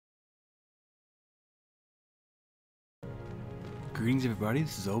Greetings everybody,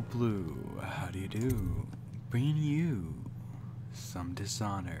 this is Altblu. How do you do? Bringing you some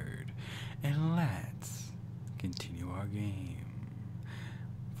Dishonored. And let's continue our game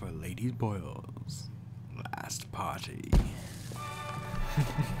for Lady Boyle's last party.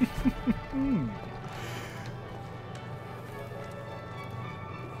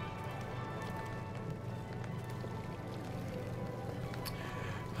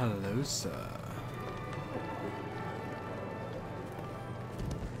 Hello, sir.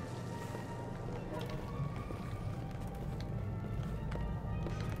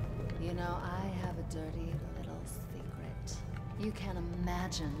 You know, I have a dirty little secret. You can't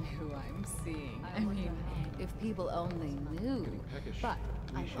imagine who I'm seeing. I mean, if people only knew. But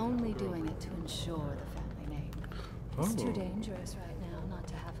I'm only doing it to ensure the family name. It's too dangerous right now not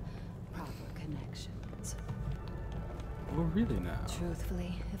to have proper connections. Oh, really now?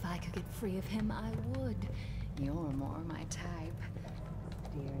 Truthfully, if I could get free of him, I would. You're more my type.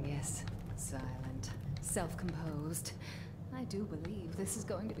 Serious, silent, self-composed. I do believe this is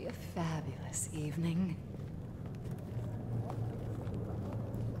going to be a fabulous evening.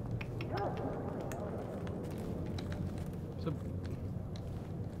 So,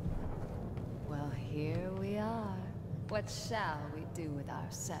 Well, here we are. What shall we do with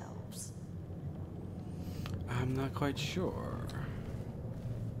ourselves? I'm not quite sure.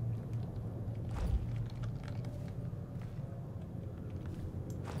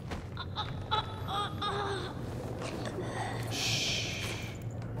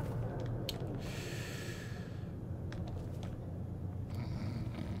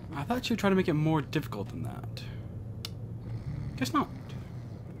 I thought you were trying to make it more difficult than that. Guess not.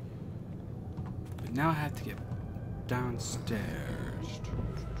 But now I have to get downstairs.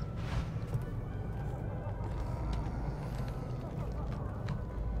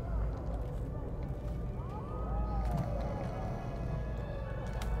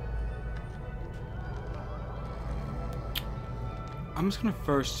 I'm just gonna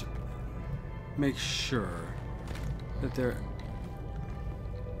first make sure that there's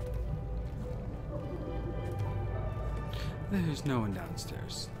no one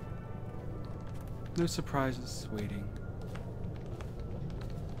downstairs. No surprises waiting.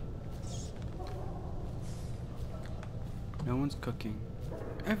 No one's cooking.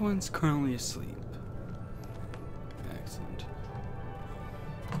 Everyone's currently asleep. Excellent.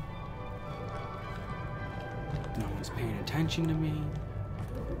 No one's paying attention to me.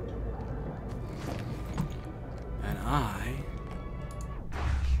 And I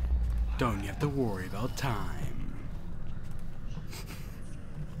don't have to worry about time.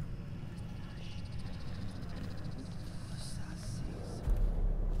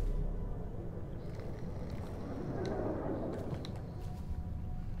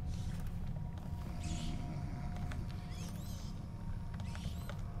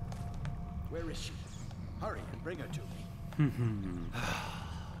 Where is she? Hurry and bring her to me.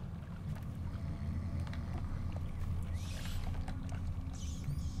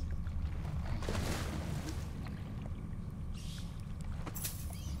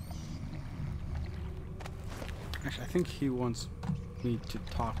 Actually, I think he wants me to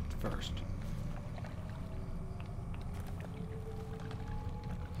talk first.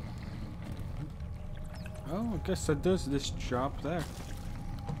 Oh, I guess that does this job there.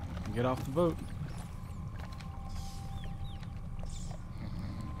 Get off the boat.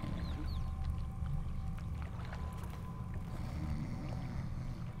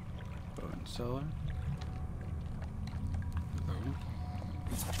 Boat and cellar. Oh.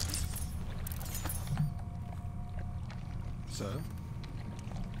 So.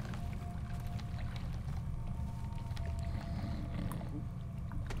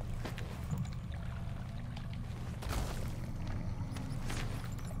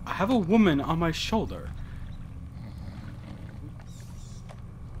 I have a woman on my shoulder.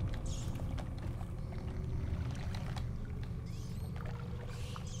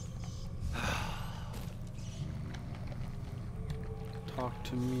 Talk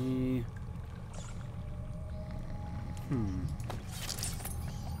to me.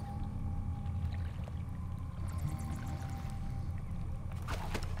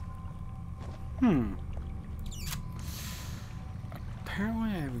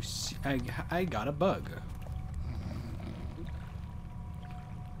 Apparently I got a bug.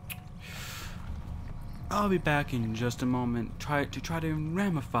 I'll be back in just a moment to try to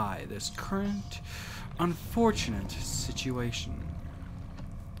ramify this current unfortunate situation.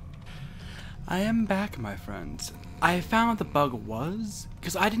 I am back, my friends. I found what the bug was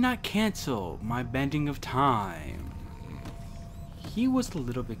because I did not cancel my bending of time. He was a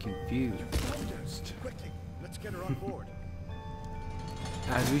little bit confused. Quickly, let's get her on board.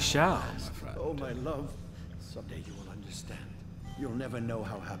 As we shall, my friend. Oh, my love. Someday you will understand. You'll never know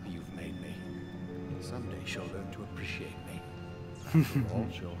how happy you've made me. Someday she'll learn to appreciate me. After all,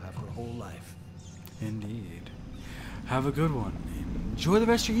 she'll have her whole life. Indeed. Have a good one. Enjoy the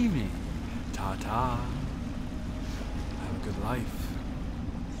rest of your evening. Ta-ta. Have a good life.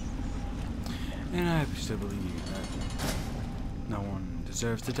 And I still believe that no one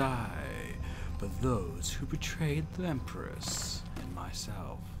deserves to die but those who betrayed the Empress and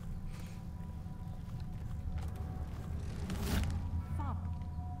myself.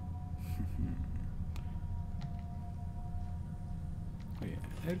 Oh yeah,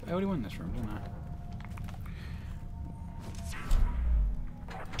 I already won this room, didn't I?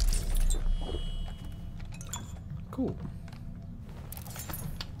 Cool.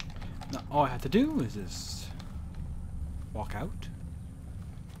 Now all I have to do is just walk out.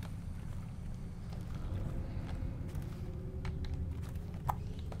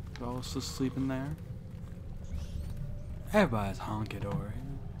 Also sleeping there. Everybody's honky-dory.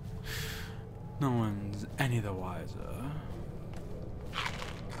 No one's any the wiser.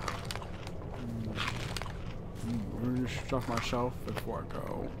 Let me just stuff myself before I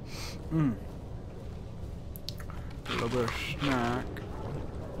go. A little bit of snack.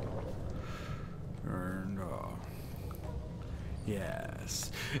 And,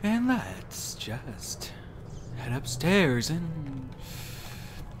 yes. And let's just head upstairs and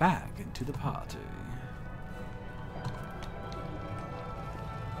back into the party.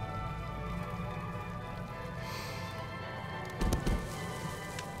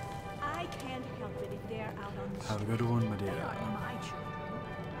 I can't help it if they're out on the Have a good one, my dear. They are my children.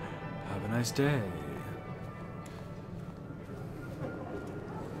 Have a nice day.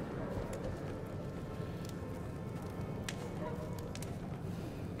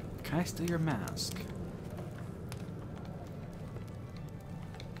 Can I steal your mask?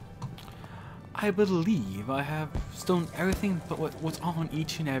 I believe I have stolen everything but what's on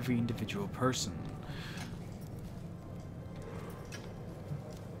each and every individual person.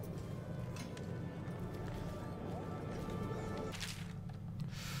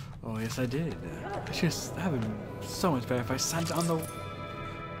 Oh yes, I did. It's just that would be so much better if I sent it on the way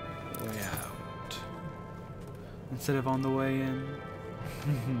out instead of on the way in.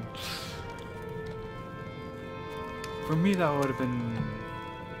 For me, that would have been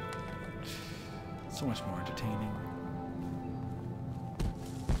so much more entertaining.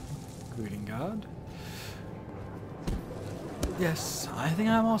 Greeting God. Yes, I think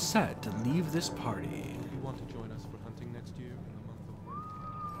I'm all set to leave this party. Do you want to join us for hunting next year in the month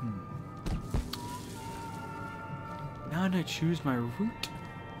of May? Now to choose my route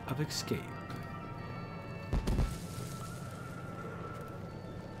of escape.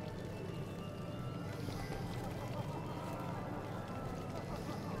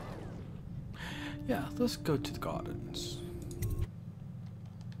 Yeah, let's go to the gardens.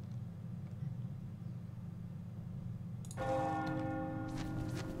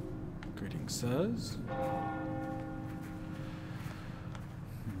 Greetings, sirs.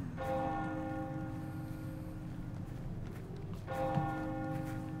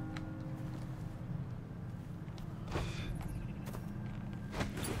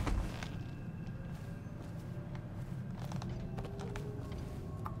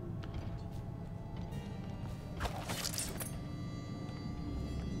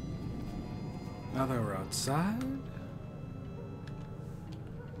 Now that we're outside.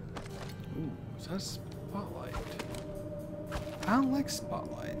 Ooh, is that a spotlight? I don't like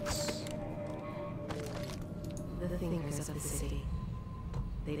spotlights. The thinkers of the city.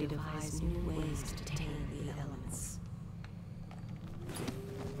 They devise new ways to tame the elements.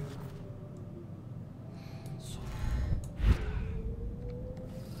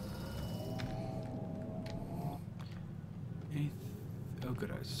 Oh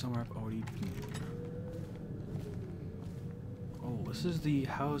good, it's somewhere I've already been. Oh, this is the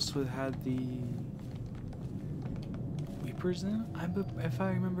house that had the Weepers in it, if I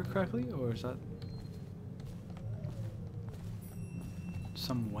remember correctly, or is that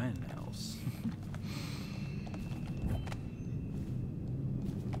someone else?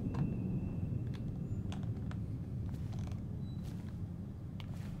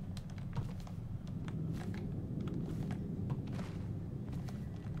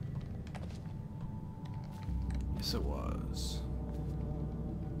 Yes, it was.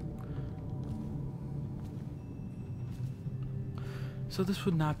 So this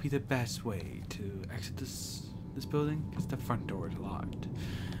would not be the best way to exit this building, because the front door is locked.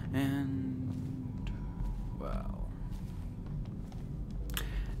 And, well,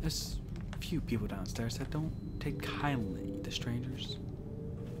 there's a few people downstairs that don't take kindly to strangers.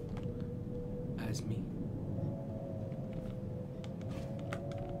 is me.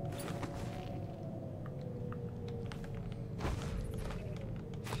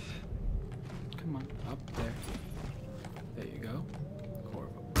 Come on, up there. There you go.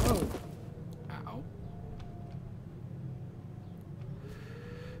 Corvo. Oh! Ow.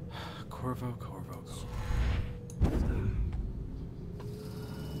 Corvo, Corvo, Corvo.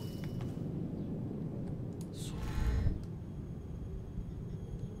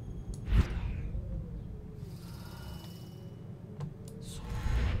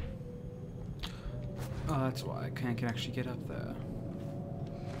 Oh, that's why I can't actually get up there.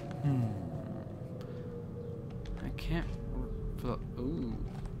 I can't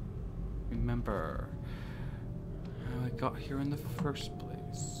remember how I got here in the first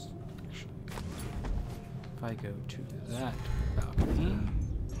place. Actually, if I go to that balcony,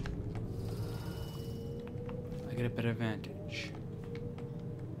 I get a better vantage.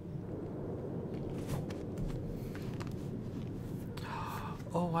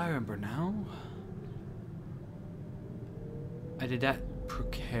 Oh, I remember now. I did that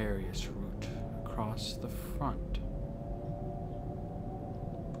precarious route across the front.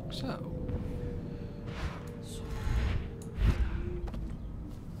 So.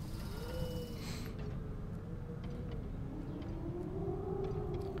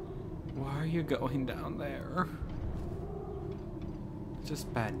 Why are you going down there? It's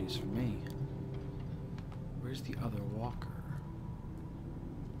just bad news for me. Where's the other walker?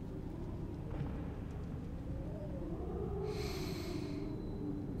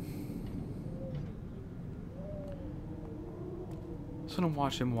 So I'm gonna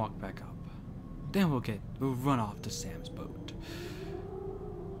watch him walk back up. Then we'll run off to Sam's boat.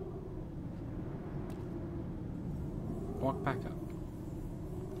 Walk back up.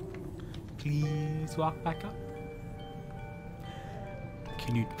 Please walk back up.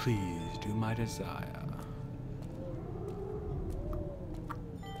 Can you please do my desire?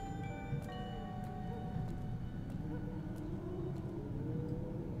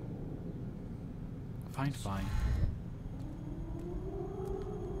 Fine, fine.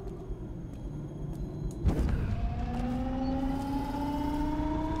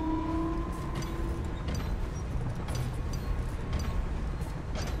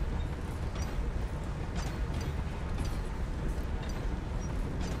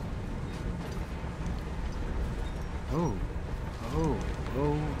 Oh, oh,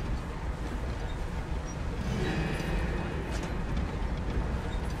 oh.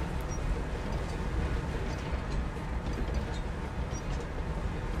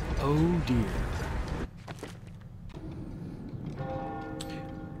 Oh dear.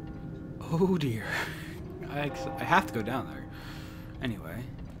 Oh dear. I have to go down there. Anyway.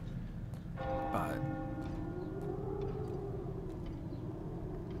 But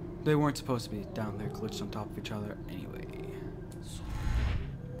they weren't supposed to be down there glitched on top of each other anyway.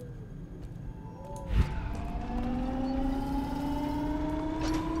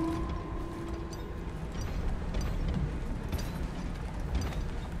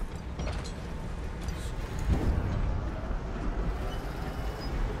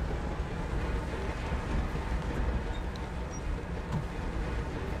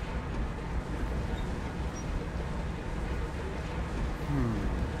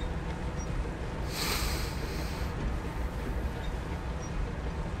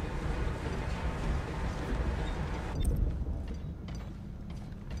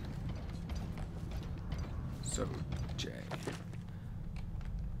 So, Jay.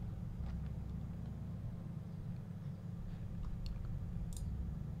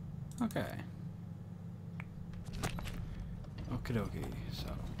 Okay. Okie dokie, so.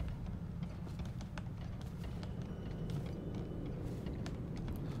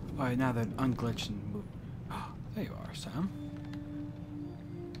 Alright, now that unglitched and move. Oh, there you are, Sam.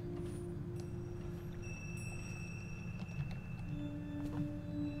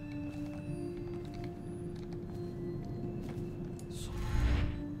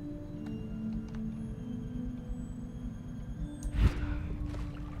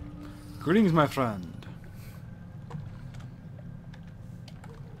 Greetings, my friend.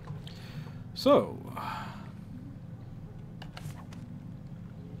 So,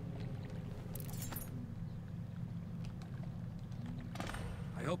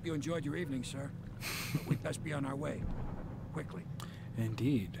 I hope you enjoyed your evening, sir. But we'd best be on our way. Quickly.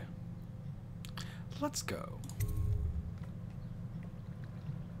 Indeed. Let's go.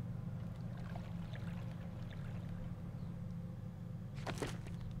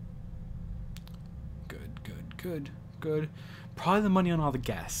 Good. Probably the money on all the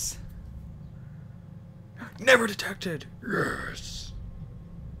gas. Never detected. Yes.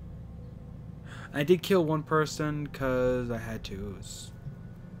 I did kill one person because I had to.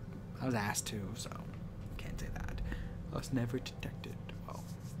 I was asked to, so can't say that. I was never detected. Well,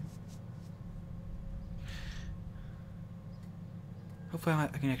 hopefully I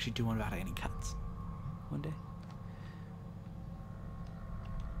can actually do one without any cuts one day.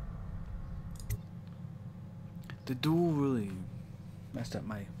 The duel really messed up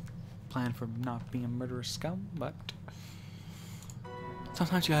my plan for not being a murderous scum, but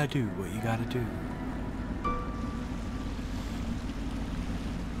sometimes you gotta do what you gotta do.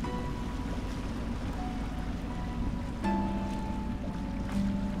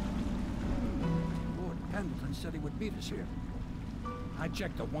 Lord Pendleton said he would meet us here. I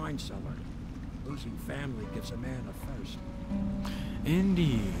checked the wine cellar. Losing family gives a man a thirst.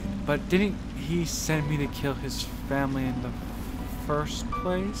 Indeed. But didn't he send me to kill his family in the first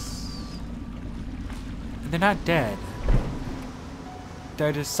place? They're not dead.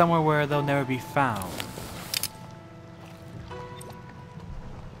 They're just somewhere where they'll never be found.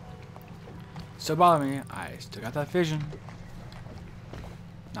 So bother me, I still got that vision.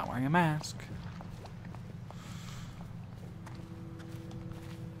 Not wearing a mask.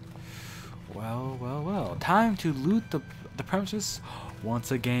 Well, well, well. Time to loot the premises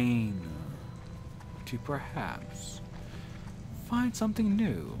once again. To perhaps find something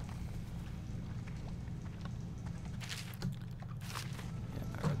new. Yeah,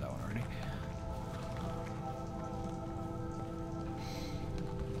 I read that one already.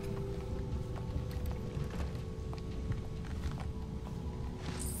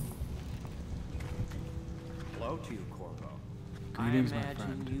 Hello to you, Corvo. Greetings, I my imagine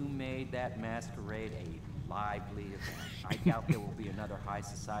friend. you made that masquerade a lively event. I doubt there will be another high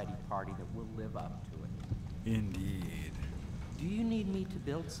society party that will live up to it. Indeed. Do you need me to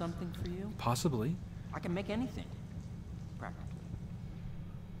build something for you? Possibly. I can make anything. Practically.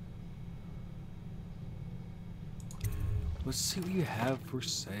 Let's see what you have for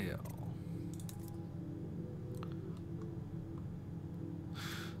sale.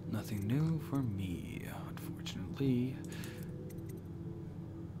 Nothing new for me, unfortunately.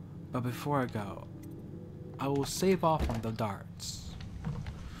 But before I go, I will save off on the darts.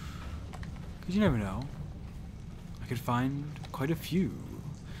 Because you never know. I could find quite a few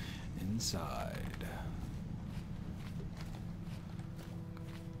inside.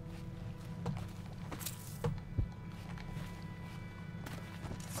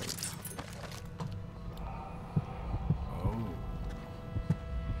 Oh.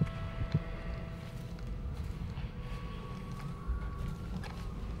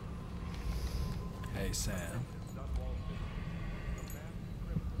 Hey, Sam.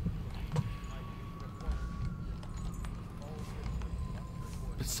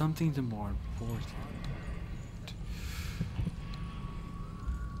 But something's more important.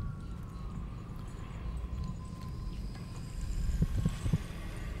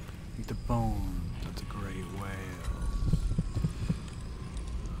 The bones of the great whale.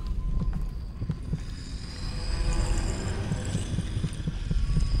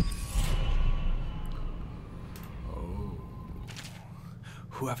 Oh.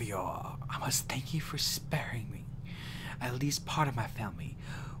 Whoever you are, I must thank you for sparing me. At least part of my family.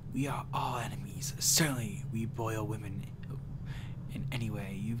 We are all enemies. Certainly, we boil women in any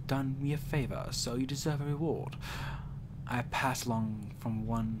way. You've done me a favor, so you deserve a reward. I pass along from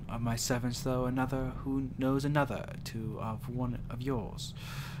one of my servants, though, another who knows another of one of yours.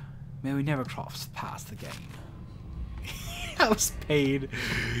 May we never cross paths again. I was paid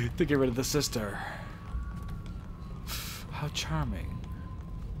to get rid of the sister. How charming.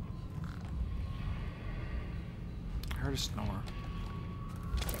 I heard a snore.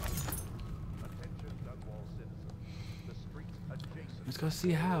 Let's go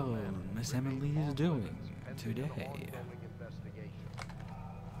see how Miss Emily is doing today.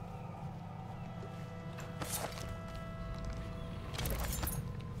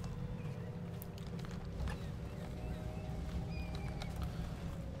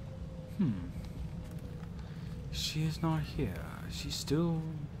 She is not here. She's still...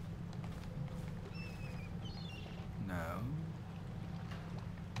 No.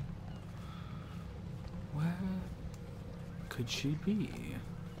 Where could she be?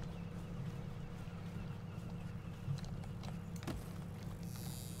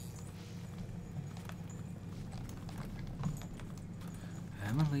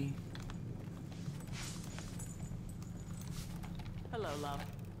 Emily. Hello, love.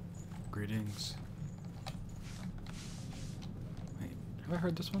 Greetings. Wait, have I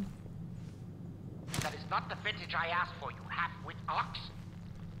heard this one? That is not the vintage I asked for, you half-wit ox.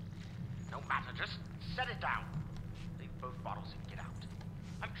 No matter, just set it down. Leave both bottles and get out.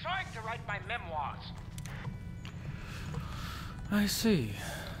 I'm trying to write my memoirs. I see.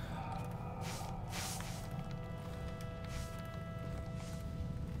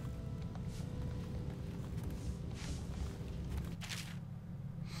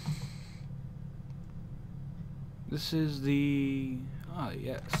 This is the... Ah,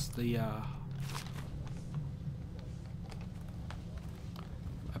 yes, the,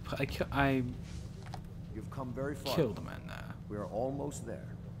 I You've come very far. killed a man there. We're almost there.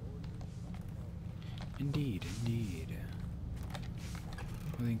 Indeed, indeed.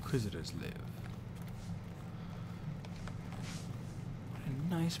 Where the Inquisitors live. What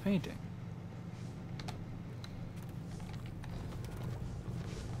a nice painting.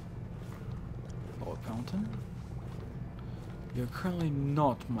 Lord Pendleton? You're currently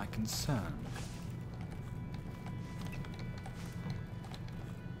not my concern.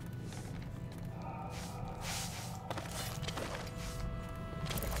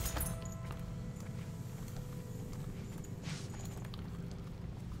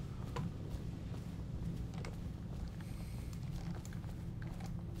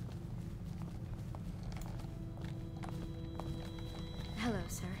 Hello,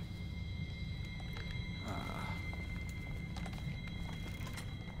 sir.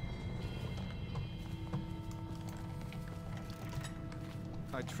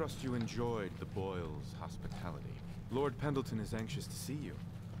 I trust you enjoyed the Boyles' hospitality. Lord Pendleton is anxious to see you.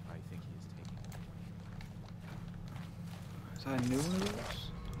 I think he is taking... Is that a new one of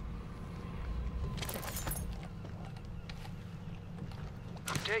those?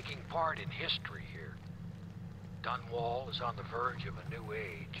 I'm taking part in history here. Dunwall is on the verge of a new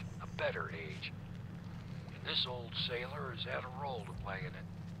age, a better age. And this old sailor has had a role to play in it.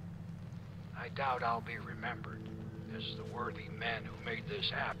 I doubt I'll be remembered, as the worthy men who made this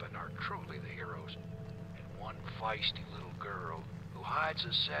happen are truly the heroes. And one feisty little girl who hides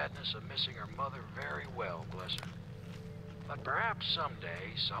the sadness of missing her mother very well, bless her. But perhaps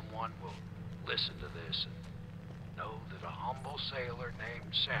someday someone will listen to this and know that a humble sailor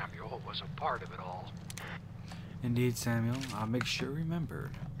named Samuel was a part of it all. Indeed, Samuel. I'll make sure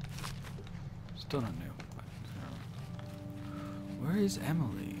remembered. Still not new. But, where is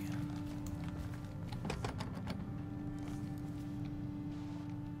Emily?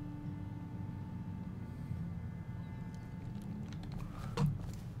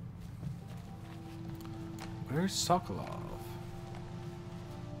 Where's Sokolov?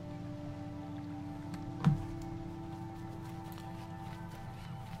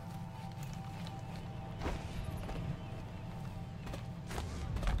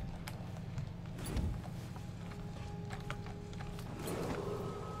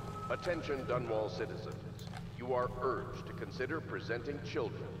 Attention Dunwall citizens. You are urged to consider presenting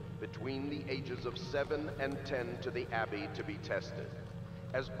children between the ages of 7 and 10 to the Abbey to be tested.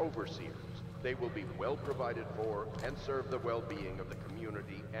 As overseers, they will be well provided for and serve the well-being of the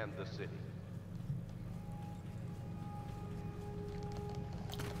community and the city.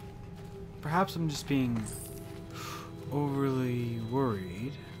 Perhaps I'm just being overly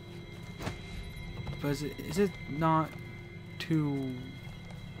worried. But is it not too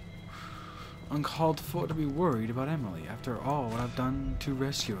uncalled for to be worried about Emily after all what I've done to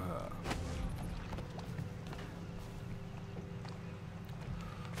rescue her?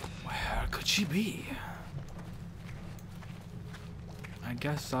 Where could she be? I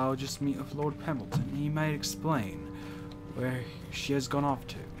guess I'll just meet with Lord Pendleton. He might explain where she has gone off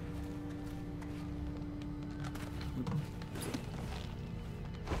to.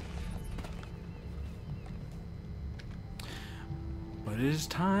 But it is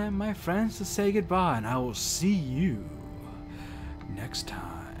time, my friends, to say goodbye, and I will see you next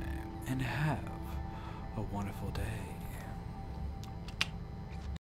time. And have a wonderful day.